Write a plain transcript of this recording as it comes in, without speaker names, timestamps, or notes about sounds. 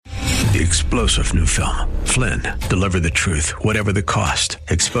the explosive new film, Flynn, Deliver the Truth, Whatever the Cost,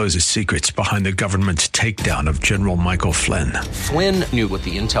 exposes secrets behind the government's takedown of General Michael Flynn. Flynn knew what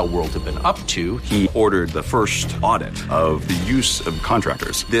the intel world had been up to. He ordered the first audit of the use of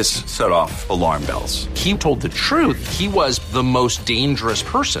contractors. This set off alarm bells. He told the truth. He was the most dangerous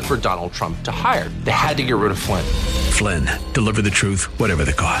person for Donald Trump to hire. They had to get rid of Flynn. Flynn, Deliver the Truth, Whatever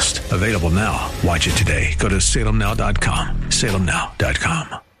the Cost. Available now. Watch it today. Go to salemnow.com.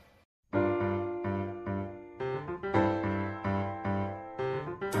 salemnow.com.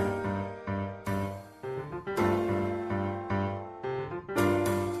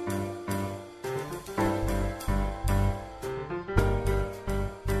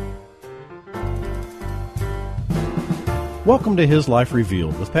 Welcome to His Life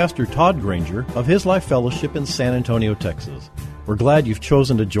Revealed with Pastor Todd Granger of His Life Fellowship in San Antonio, Texas. We're glad you've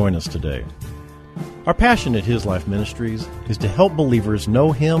chosen to join us today. Our passion at His Life Ministries is to help believers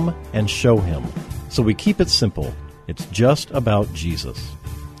know Him and show Him. So we keep it simple. It's just about Jesus.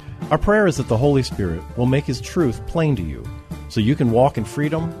 Our prayer is that the Holy Spirit will make His truth plain to you so you can walk in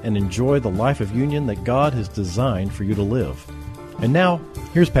freedom and enjoy the life of union that God has designed for you to live. And now,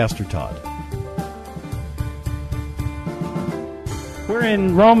 here's Pastor Todd. We're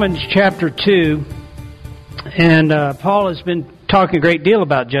in Romans chapter 2, and Paul has been talking a great deal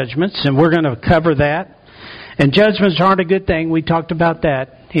about judgments, and we're going to cover that. And judgments aren't a good thing. We talked about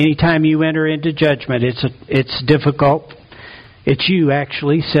that. Anytime you enter into judgment, it's difficult. It's you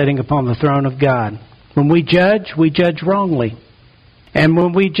actually sitting upon the throne of God. When we judge wrongly. And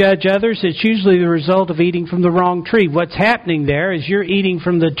when we judge others, it's usually the result of eating from the wrong tree. What's happening there is you're eating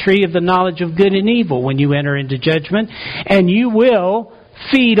from the tree of the knowledge of good and evil when you enter into judgment, and you will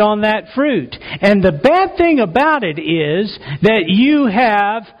feed on that fruit. And the bad thing about it is that you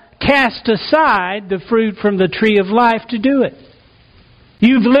have cast aside the fruit from the tree of life to do it.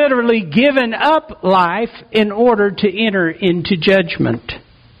 You've literally given up life in order to enter into judgment.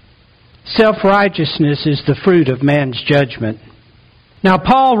 Self-righteousness is the fruit of man's judgment. Now,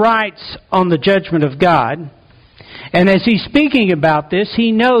 Paul writes on the judgment of God, and as he's speaking about this,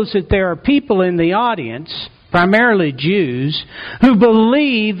 he knows that there are people in the audience, primarily Jews, who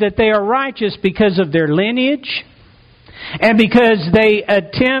believe that they are righteous because of their lineage and because they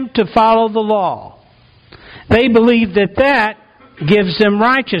attempt to follow the law. They believe that that gives them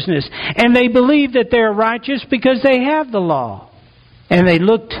righteousness, and they believe that they're righteous because they have the law, and they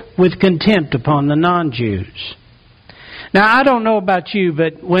looked with contempt upon the non-Jews. Now, I don't know about you,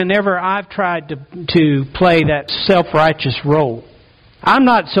 but whenever I've tried to play that self-righteous role, I'm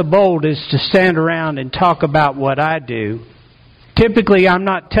not so bold as to stand around and talk about what I do. Typically, I'm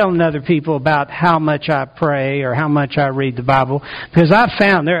not telling other people about how much I pray or how much I read the Bible, because I've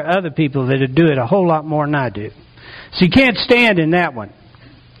found there are other people that do it a whole lot more than I do. So you can't stand in that one.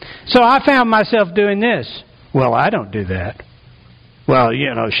 So I found myself doing this. Well, I don't do that. Well,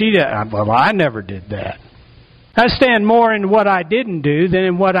 I never did that. I stand more in what I didn't do than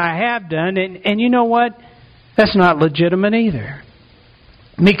in what I have done. And you know what? That's not legitimate either.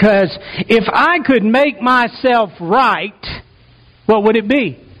 Because if I could make myself right, what would it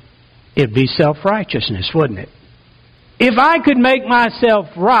be? It'd be self-righteousness, wouldn't it? If I could make myself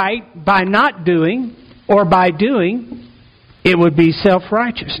right by not doing or by doing, it would be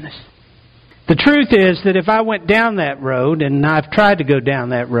self-righteousness. The truth is that if I went down that road, and I've tried to go down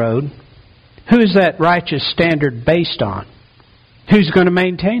that road, who's that righteous standard based on? Who's going to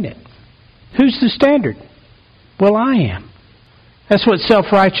maintain it? Who's the standard? Well, I am. That's what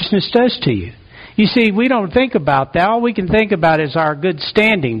self-righteousness does to you. You see, we don't think about that. All we can think about is our good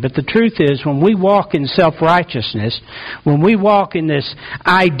standing. But the truth is, when we walk in self-righteousness, when we walk in this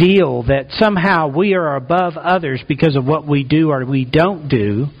ideal that somehow we are above others because of what we do or we don't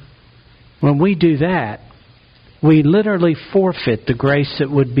do, when we do that, we literally forfeit the grace that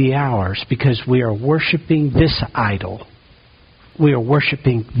would be ours because we are worshiping this idol. We are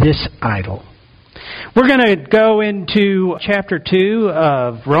worshiping this idol. We're going to go into chapter 2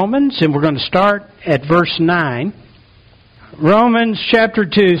 of Romans, and we're going to start at verse 9. Romans chapter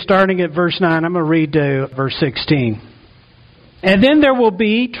 2, starting at verse 9. I'm going to read to verse 16. And then there will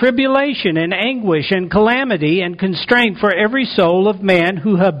be tribulation and anguish and calamity and constraint for every soul of man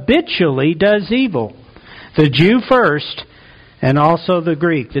who habitually does evil. The Jew first, and also the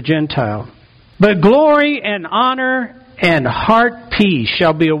Greek, the Gentile. But glory and honor and heart peace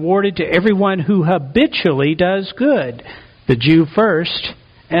shall be awarded to everyone who habitually does good. The Jew first,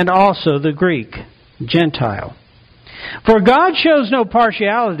 and also the Greek, Gentile. For God shows no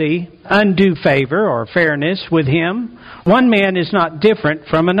partiality, undue favor, or fairness with him. One man is not different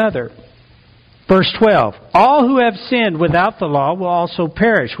from another. Verse 12, all who have sinned without the law will also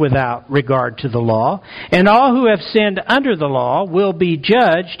perish without regard to the law, and all who have sinned under the law will be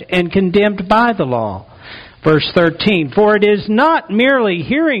judged and condemned by the law. Verse 13, for it is not merely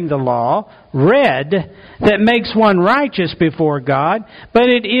hearing the law, read, that makes one righteous before God, but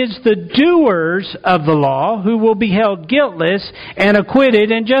it is the doers of the law who will be held guiltless and acquitted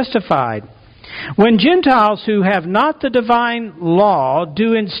and justified. When Gentiles who have not the divine law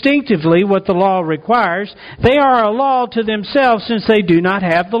do instinctively what the law requires, they are a law to themselves since they do not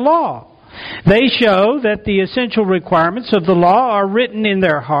have the law. They show that the essential requirements of the law are written in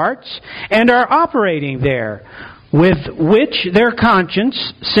their hearts and are operating there, with which their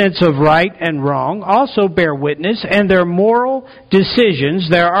conscience, sense of right and wrong, also bear witness, and their moral decisions,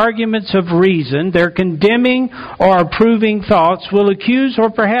 their arguments of reason, their condemning or approving thoughts will accuse or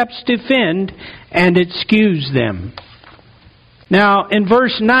perhaps defend and excuse them. Now, in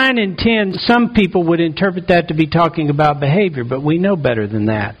verse 9 and 10, some people would interpret that to be talking about behavior, but we know better than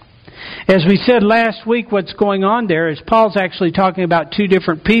that. As we said last week, what's going on there is Paul's actually talking about two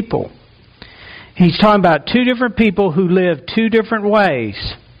different people. He's talking about two different people who live two different ways.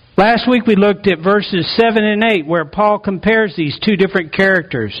 Last week we looked at verses 7 and 8 where Paul compares these two different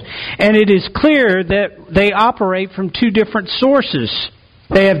characters. And it is clear that they operate from two different sources.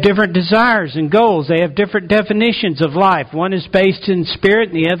 They have different desires and goals. They have different definitions of life. One is based in spirit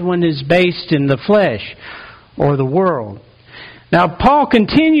and the other one is based in the flesh or the world. Now, Paul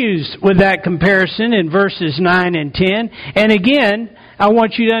continues with that comparison in verses 9 and 10. And again, I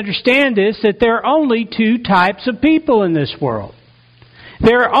want you to understand this, that there are only two types of people in this world.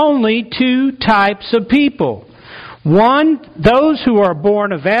 There are only two types of people. One, those who are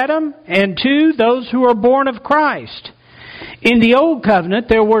born of Adam, and two, those who are born of Christ. In the Old Covenant,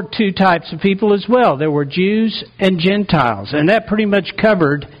 there were two types of people as well. There were Jews and Gentiles, and that pretty much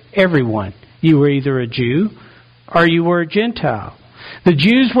covered everyone. You were either a Jew or you were a Gentile. The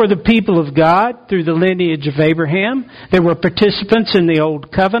Jews were the people of God through the lineage of Abraham. They were participants in the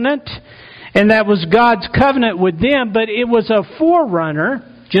Old Covenant, and that was God's covenant with them, but it was a forerunner,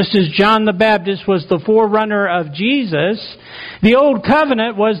 just as John the Baptist was the forerunner of Jesus. The Old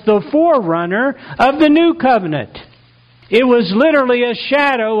Covenant was the forerunner of the New Covenant. It was literally a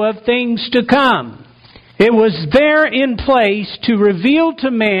shadow of things to come. It was there in place to reveal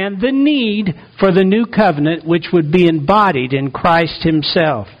to man the need for the new covenant, which would be embodied in Christ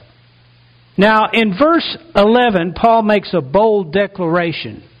Himself. Now, in verse 11, Paul makes a bold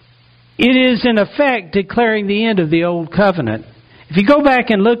declaration. It is, in effect, declaring the end of the Old Covenant. If you go back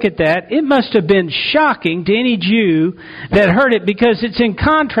and look at that, it must have been shocking to any Jew that heard it because it's in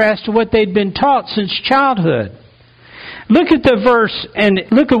contrast to what they'd been taught since childhood. Look at the verse and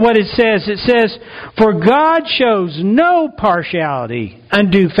look at what it says. It says, for God shows no partiality,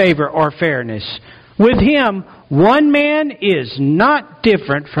 undue favor, or fairness. With Him, one man is not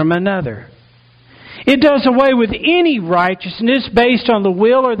different from another. It does away with any righteousness based on the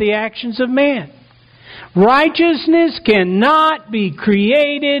will or the actions of man. Righteousness cannot be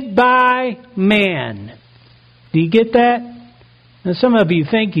created by man. Do you get that? Now, some of you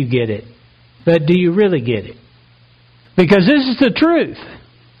think you get it, but do you really get it? Because this is the truth.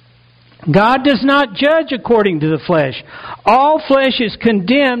 God does not judge according to the flesh. All flesh is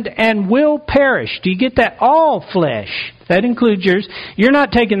condemned and will perish. Do you get that? All flesh. That includes yours. You're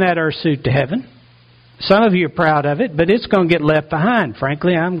not taking that earth suit to heaven. Some of you are proud of it, but it's going to get left behind.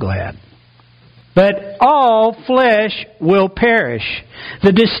 Frankly, I'm glad. But all flesh will perish.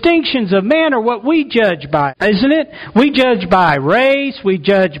 The distinctions of man are what we judge by, isn't it? We judge by race, we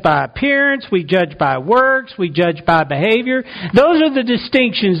judge by appearance, we judge by works, we judge by behavior. Those are the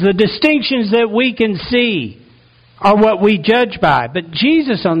distinctions that we can see are what we judge by. But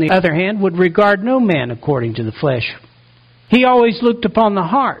Jesus, on the other hand, would regard no man according to the flesh. He always looked upon the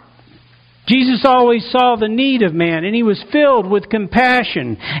heart. Jesus always saw the need of man, and He was filled with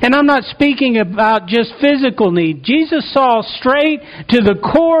compassion. And I'm not speaking about just physical need. Jesus saw straight to the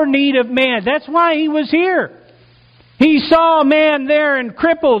core need of man. That's why He was here. He saw a man there and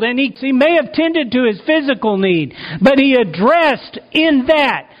crippled, and he may have tended to his physical need, but He addressed in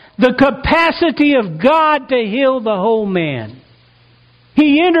that the capacity of God to heal the whole man.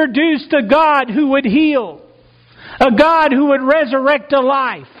 He introduced a God who would heal, a God who would resurrect a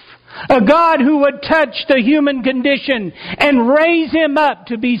life, a God who would touch the human condition and raise him up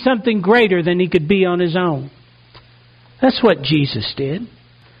to be something greater than he could be on his own. That's what Jesus did.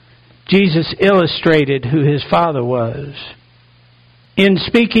 Jesus illustrated who His Father was. In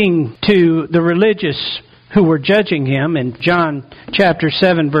speaking to the religious who were judging Him in John chapter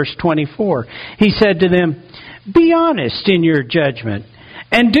 7 verse 24, He said to them, be honest in your judgment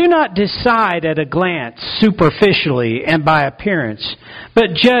And do not decide at a glance, superficially and by appearance,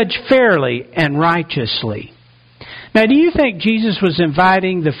 but judge fairly and righteously. Now, do you think Jesus was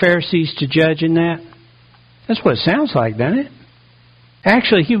inviting the Pharisees to judge in that? That's what it sounds like, doesn't it?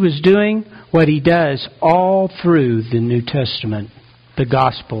 Actually, he was doing what he does all through the New Testament, the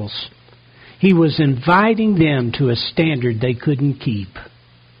Gospels. He was inviting them to a standard they couldn't keep.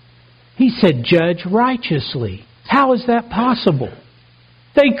 He said, judge righteously. How is that possible?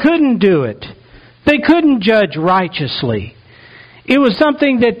 They couldn't do it. They couldn't judge righteously. It was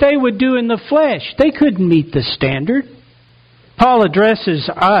something that they would do in the flesh. They couldn't meet the standard. Paul addresses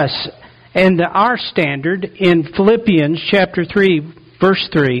us and our standard in Philippians chapter 3, verse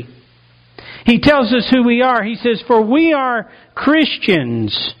 3. He tells us who we are. He says, for we are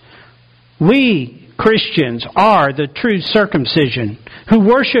Christians. We Christians are the true circumcision, who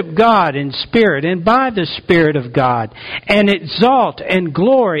worship God in spirit and by the Spirit of God, and exalt and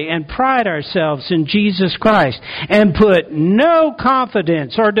glory and pride ourselves in Jesus Christ, and put no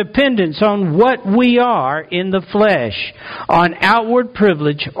confidence or dependence on what we are in the flesh, on outward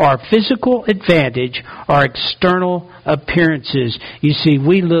privilege or physical advantage or external appearances. You see,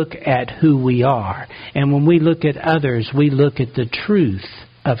 we look at who we are, and when we look at others, we look at the truth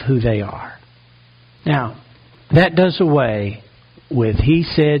of who they are. Now, that does away with he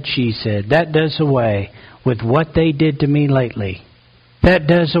said, she said. That does away with what they did to me lately. That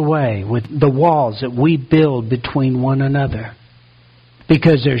does away with the walls that we build between one another.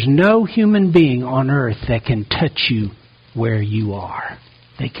 Because there's no human being on earth that can touch you where you are.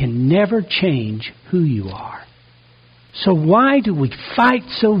 They can never change who you are. So why do we fight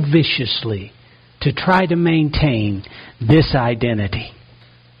so viciously to try to maintain this identity?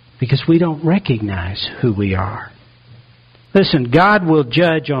 Because we don't recognize who we are. Listen, God will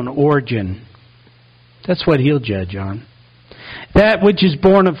judge on origin. That's what He'll judge on. That which is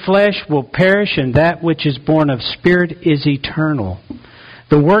born of flesh will perish, and that which is born of spirit is eternal.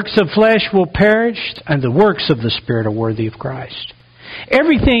 The works of flesh will perish, and the works of the Spirit are worthy of Christ.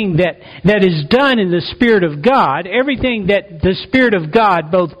 Everything that is done in the Spirit of God, everything that the Spirit of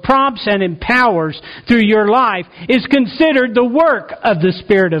God both prompts and empowers through your life is considered the work of the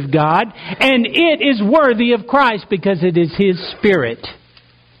Spirit of God, and it is worthy of Christ because it is His Spirit.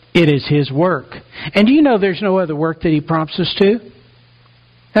 It is His work. And do you know there's no other work that He prompts us to?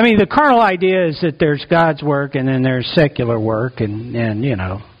 I mean, the carnal idea is that there's God's work and then there's secular work and you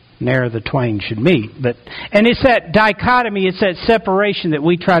know, ne'er the twain should meet. And it's that dichotomy, it's that separation that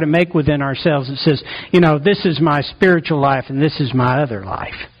we try to make within ourselves that says, you know, this is my spiritual life and this is my other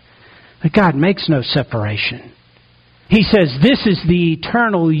life. But God makes no separation. He says, this is the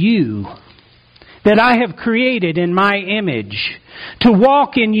eternal you that I have created in my image to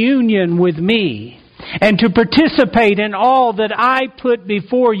walk in union with me and to participate in all that I put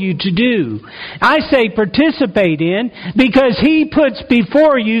before you to do. I say participate in because He puts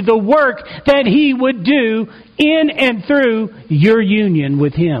before you the work that He would do in and through your union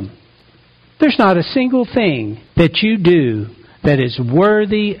with Him. There's not a single thing that you do that is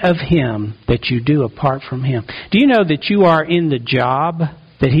worthy of Him that you do apart from Him. Do you know that you are in the job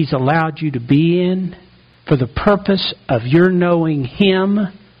that He's allowed you to be in for the purpose of your knowing Him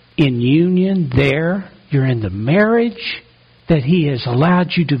in union there? You're in the marriage that He has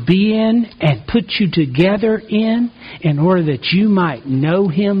allowed you to be in and put you together in order that you might know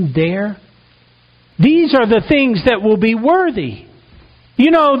Him there. These are the things that will be worthy.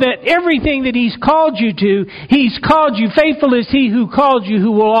 You know that everything that He's called you to, He's called you. Faithful is He who called you,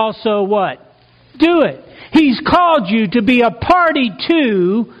 who will also what? Do it. He's called you to be a party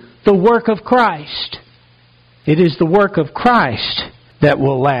to the work of Christ. It is the work of Christ that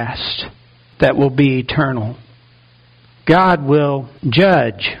will last, that will be eternal. God will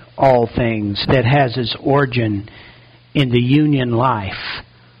judge all things that has its origin in the union life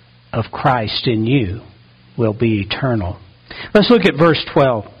of Christ in you will be eternal. Let's look at verse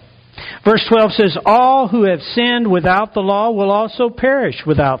 12. Verse 12 says, all who have sinned without the law will also perish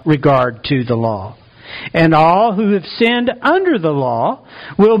without regard to the law. And all who have sinned under the law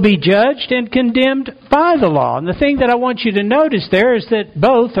will be judged and condemned by the law. And the thing that I want you to notice there is that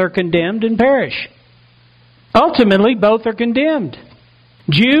both are condemned and perish. Ultimately, both are condemned.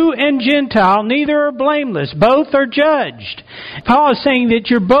 Jew and Gentile, neither are blameless. Both are judged. Paul is saying that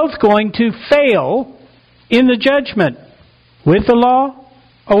you're both going to fail in the judgment, with the law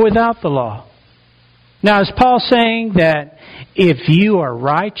or without the law. Now, is Paul saying that if you are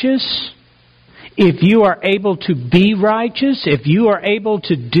righteous, if you are able to be righteous, if you are able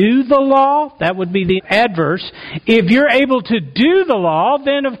to do the law, that would be the adverse. If you're able to do the law,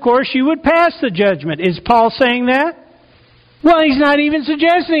 then of course you would pass the judgment. Is Paul saying that? Well, he's not even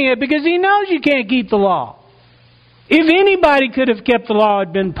suggesting it because he knows you can't keep the law. If anybody could have kept the law, it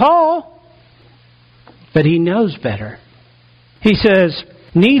had been Paul. But he knows better. He says,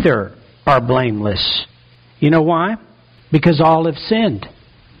 neither are blameless. You know why? Because all have sinned.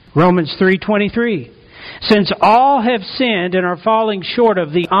 Romans 3:23. Since all have sinned and are falling short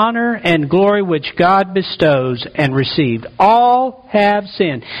of the honor and glory which God bestows and received. All have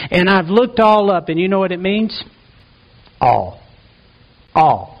sinned. And I've looked all up, and you know what it means? All.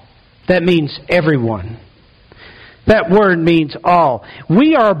 All. That means everyone. That word means all.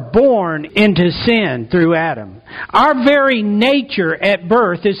 We are born into sin through Adam. Our very nature at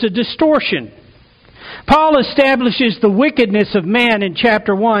birth is a distortion. Paul establishes the wickedness of man in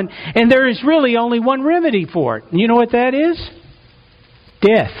chapter 1, and there is really only one remedy for it. You know what that is?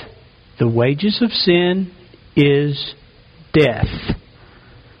 Death. The wages of sin is death.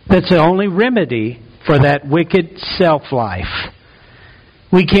 That's the only remedy for that wicked self-life.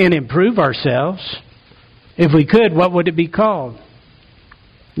 We can't improve ourselves. If we could, what would it be called?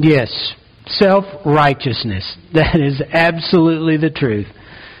 Yes, self-righteousness. That is absolutely the truth.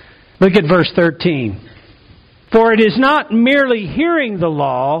 Look at verse 13. For it is not merely hearing the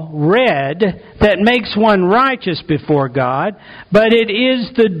law read that makes one righteous before God, but it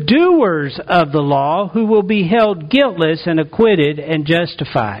is the doers of the law who will be held guiltless and acquitted and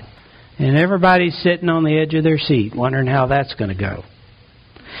justified. And everybody's sitting on the edge of their seat, wondering how that's going to go.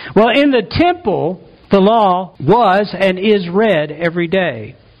 Well, in the temple, the law was and is read every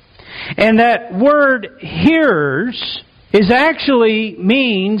day. And that word hearers is actually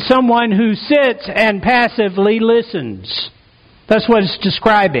means someone who sits and passively listens. That's what it's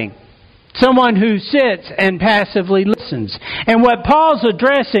describing. Someone who sits and passively listens. And what Paul's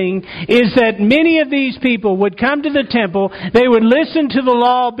addressing is that many of these people would come to the temple, they would listen to the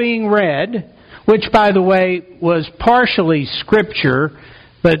law being read, which, by the way, was partially scripture,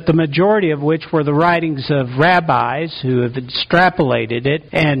 but the majority of which were the writings of rabbis who have extrapolated it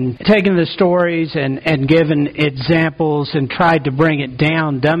and taken the stories and given examples and tried to bring it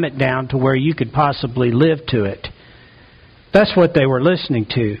down, dumb it down to where you could possibly live to it. That's what they were listening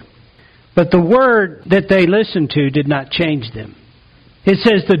to. But the word that they listened to did not change them. It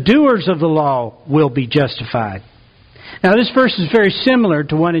says the doers of the law will be justified. Now this verse is very similar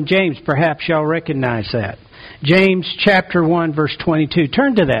to one in James. Perhaps y'all recognize that. James chapter 1 verse 22.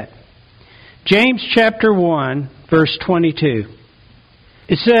 Turn to that. James chapter 1 verse 22.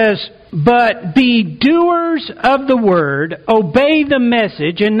 It says, but be doers of the word, obey the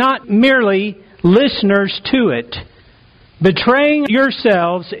message, and not merely listeners to it, betraying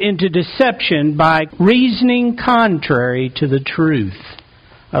yourselves into deception by reasoning contrary to the truth.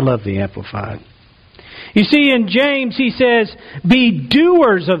 I love the Amplified. You see, in James, he says, be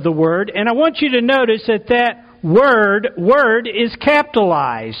doers of the word. And I want you to notice that word is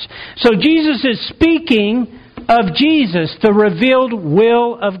capitalized. So Jesus is speaking of Jesus, the revealed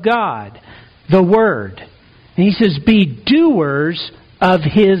will of God, the Word. And he says, be doers of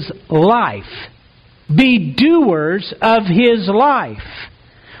His life. Be doers of His life,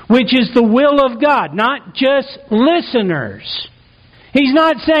 which is the will of God, not just listeners. He's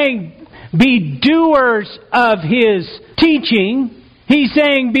not saying be doers of His teaching. He's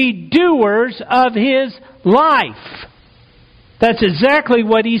saying be doers of His life. That's exactly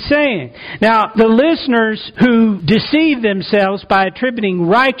what he's saying. Now, the listeners who deceive themselves by attributing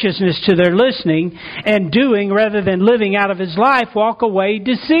righteousness to their listening and doing rather than living out of his life walk away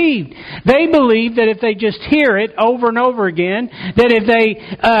deceived. They believe that if they just hear it over and over again, that if they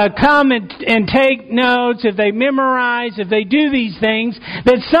come and take notes, if they memorize, if they do these things,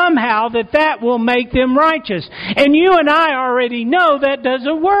 that somehow that will make them righteous. And you and I already know that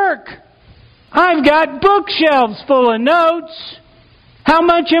doesn't work. I've got bookshelves full of notes. How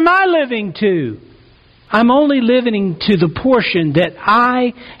much am I living to? I'm only living to the portion that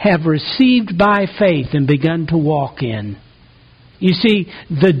I have received by faith and begun to walk in. You see,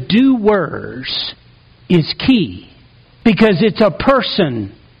 the doers is key because it's a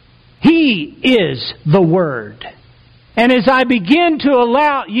person. He is the Word. And as I begin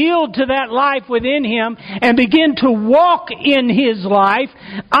to yield to that life within Him and begin to walk in His life,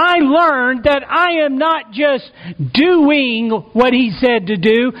 I learned that I am not just doing what He said to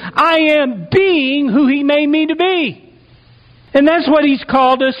do. I am being who He made me to be. And that's what He's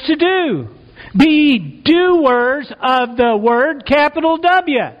called us to do. Be doers of the Word, capital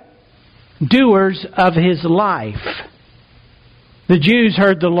W. Doers of His life. The Jews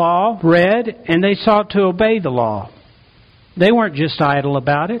heard the law read, and they sought to obey the law. They weren't just idle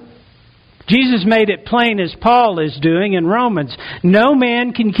about it. Jesus made it plain, as Paul is doing in Romans. No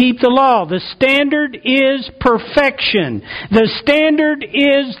man can keep the law. The standard is perfection. The standard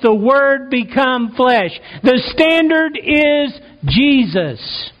is the Word become flesh. The standard is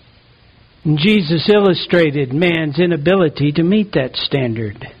Jesus. And Jesus illustrated man's inability to meet that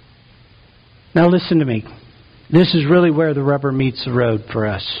standard. Now listen to me. This is really where the rubber meets the road for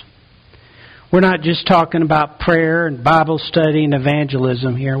us. We're not just talking about prayer and Bible study and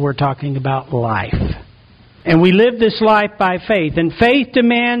evangelism here. We're talking about life. And we live this life by faith. And faith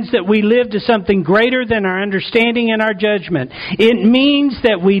demands that we live to something greater than our understanding and our judgment. It means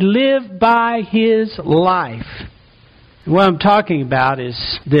that we live by His life. What I'm talking about is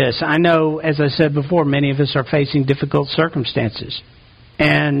this. I know, as I said before, many of us are facing difficult circumstances.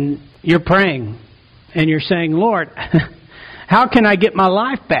 And you're praying. And you're saying, Lord, how can I get my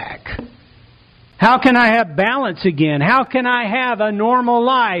life back? How can I have balance again? How can I have a normal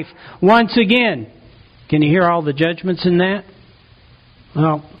life once again? Can you hear all the judgments in that?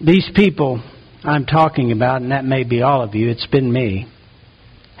 Well, these people I'm talking about, and that may be all of you, it's been me,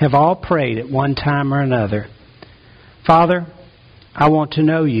 have all prayed at one time or another, Father, I want to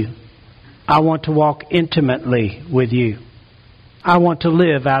know You. I want to walk intimately with You. I want to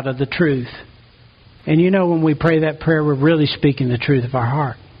live out of the truth. And you know, when we pray that prayer, we're really speaking the truth of our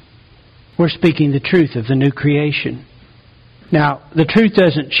heart. We're speaking the truth of the new creation. Now, the truth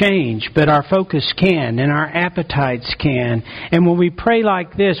doesn't change, but our focus can, and our appetites can. And when we pray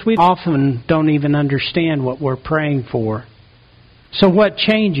like this, we often don't even understand what we're praying for. So what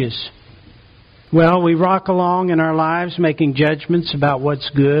changes? Well, we rock along in our lives making judgments about what's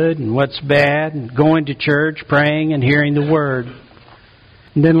good and what's bad, and going to church, praying, and hearing the Word.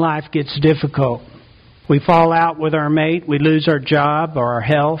 And then life gets difficult. We fall out with our mate, we lose our job or our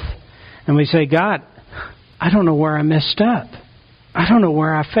health, and we say, God, I don't know where I messed up. I don't know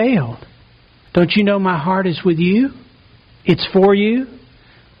where I failed. Don't You know my heart is with You? It's for You.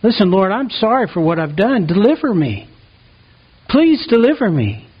 Listen, Lord, I'm sorry for what I've done. Deliver me. Please deliver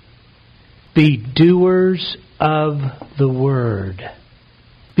me. Be doers of the Word.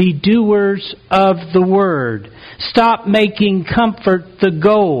 Be doers of the Word. Stop making comfort the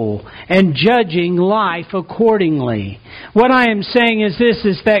goal and judging life accordingly. What I am saying is this,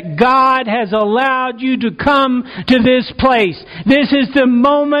 is that God has allowed you to come to this place. This is the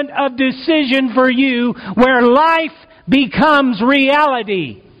moment of decision for you where life becomes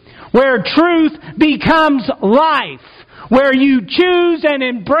reality, where truth becomes life, where you choose and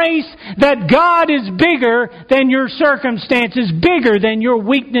embrace that God is bigger than your circumstances, bigger than your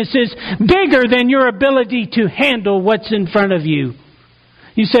weaknesses, bigger than your ability to handle what's in front of you.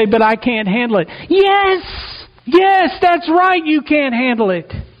 You say, but I can't handle it. Yes, that's right, you can't handle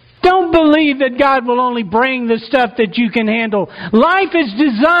it. Don't believe that God will only bring the stuff that you can handle. Life is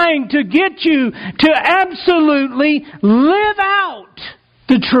designed to get you to absolutely live out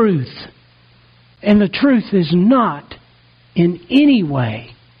the truth. And the truth is not in any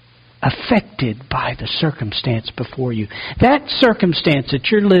way affected by the circumstance before you. That circumstance that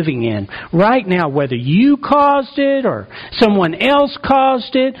you're living in right now, whether you caused it or someone else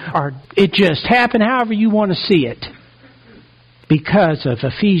caused it or it just happened, however you want to see it, because of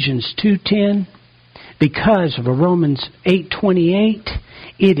Ephesians 2:10, because of Romans 8:28,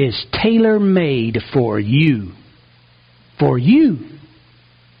 it is tailor-made for you. For you.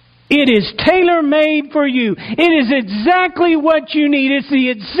 It is tailor-made for you. It is exactly what you need. It's the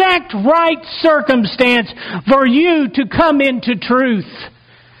exact right circumstance for you to come into truth.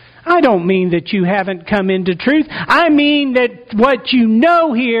 I don't mean that you haven't come into truth. I mean that what you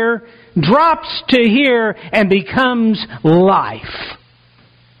know here drops to here and becomes life.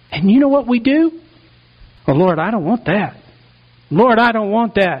 And you know what we do? Oh, Lord, I don't want that. Lord, I don't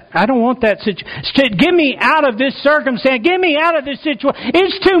want that. I don't want that situation. Get me out of this circumstance. Get me out of this situation.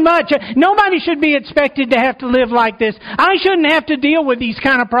 It's too much. Nobody should be expected to have to live like this. I shouldn't have to deal with these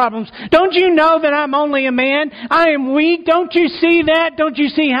kind of problems. Don't you know that I'm only a man? I am weak. Don't you see that? Don't you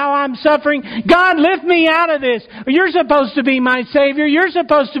see how I'm suffering? God, lift me out of this. You're supposed to be my Savior. You're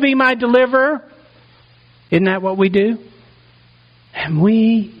supposed to be my deliverer. Isn't that what we do? And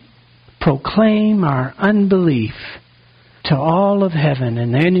we proclaim our unbelief to all of heaven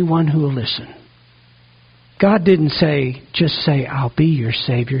and anyone who will listen. God didn't say, just say, I'll be your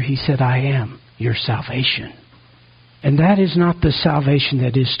Savior. He said, I am your salvation. And that is not the salvation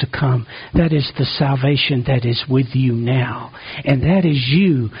that is to come. That is the salvation that is with you now. And that is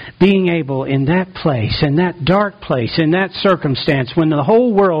you being able in that place, in that dark place, in that circumstance, when the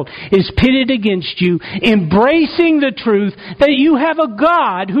whole world is pitted against you, embracing the truth that you have a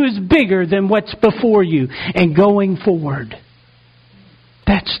God who is bigger than what's before you and going forward.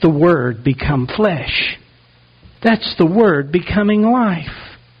 That's the Word become flesh. That's the Word becoming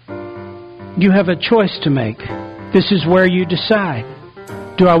life. You have a choice to make. This is where you decide.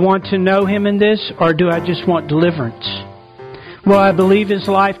 Do I want to know Him in this, or do I just want deliverance? Will I believe His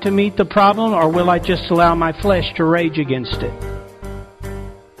life to meet the problem, or will I just allow my flesh to rage against it?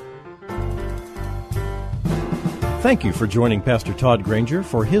 Thank you for joining Pastor Todd Granger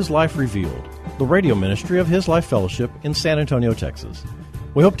for His Life Revealed, the radio ministry of His Life Fellowship in San Antonio, Texas.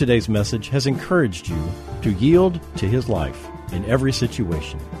 We hope today's message has encouraged you to yield to His life in every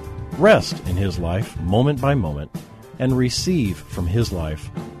situation, rest in His life moment by moment, and receive from His life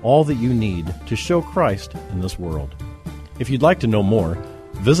all that you need to show Christ in this world. If you'd like to know more,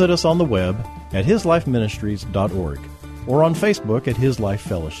 visit us on the web at hislifeministries.org or on Facebook at His Life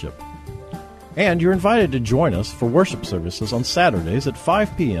Fellowship. And you're invited to join us for worship services on Saturdays at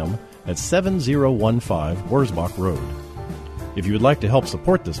 5 p.m. at 7015 Wurzbach Road. If you would like to help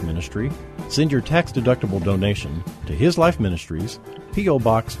support this ministry, send your tax-deductible donation to His Life Ministries, P.O.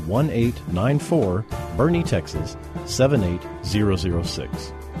 Box 1894, Boerne, Texas,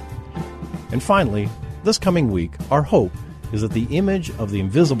 78006. And finally, this coming week, our hope is that the image of the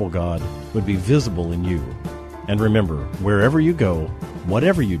invisible God would be visible in you. And remember, wherever you go,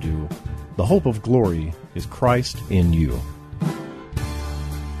 whatever you do, the hope of glory is Christ in you.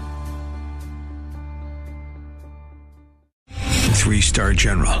 Three-star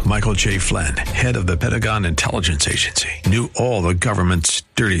General Michael J. Flynn, head of the Pentagon Intelligence Agency, knew all the government's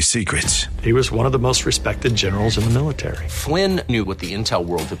dirty secrets. He was one of the most respected generals in the military. Flynn knew what the intel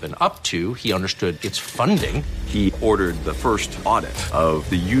world had been up to. He understood its funding. He ordered the first audit of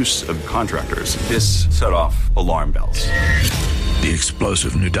the use of contractors. This set off alarm bells. The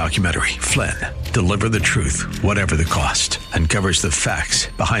explosive new documentary, Flynn, Deliver the Truth, Whatever the Cost, uncovers the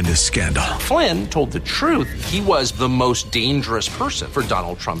facts behind this scandal. Flynn told the truth. He was the most dangerous person for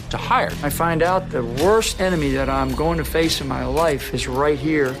Donald Trump to hire. I find out the worst enemy that I'm going to face in my life is right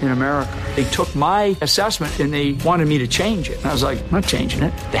here in America. They took my assessment and they wanted me to change it. And I was like, I'm not changing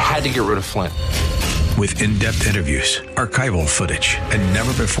it. They had to get rid of Flynn. With in-depth interviews, archival footage, and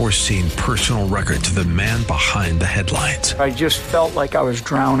never-before-seen personal records of the man behind the headlines. I just felt like I was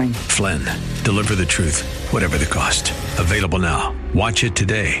drowning. Flynn, Deliver the Truth, Whatever the Cost. Available now. Watch it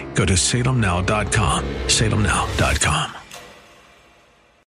today. Go to salemnow.com. salemnow.com.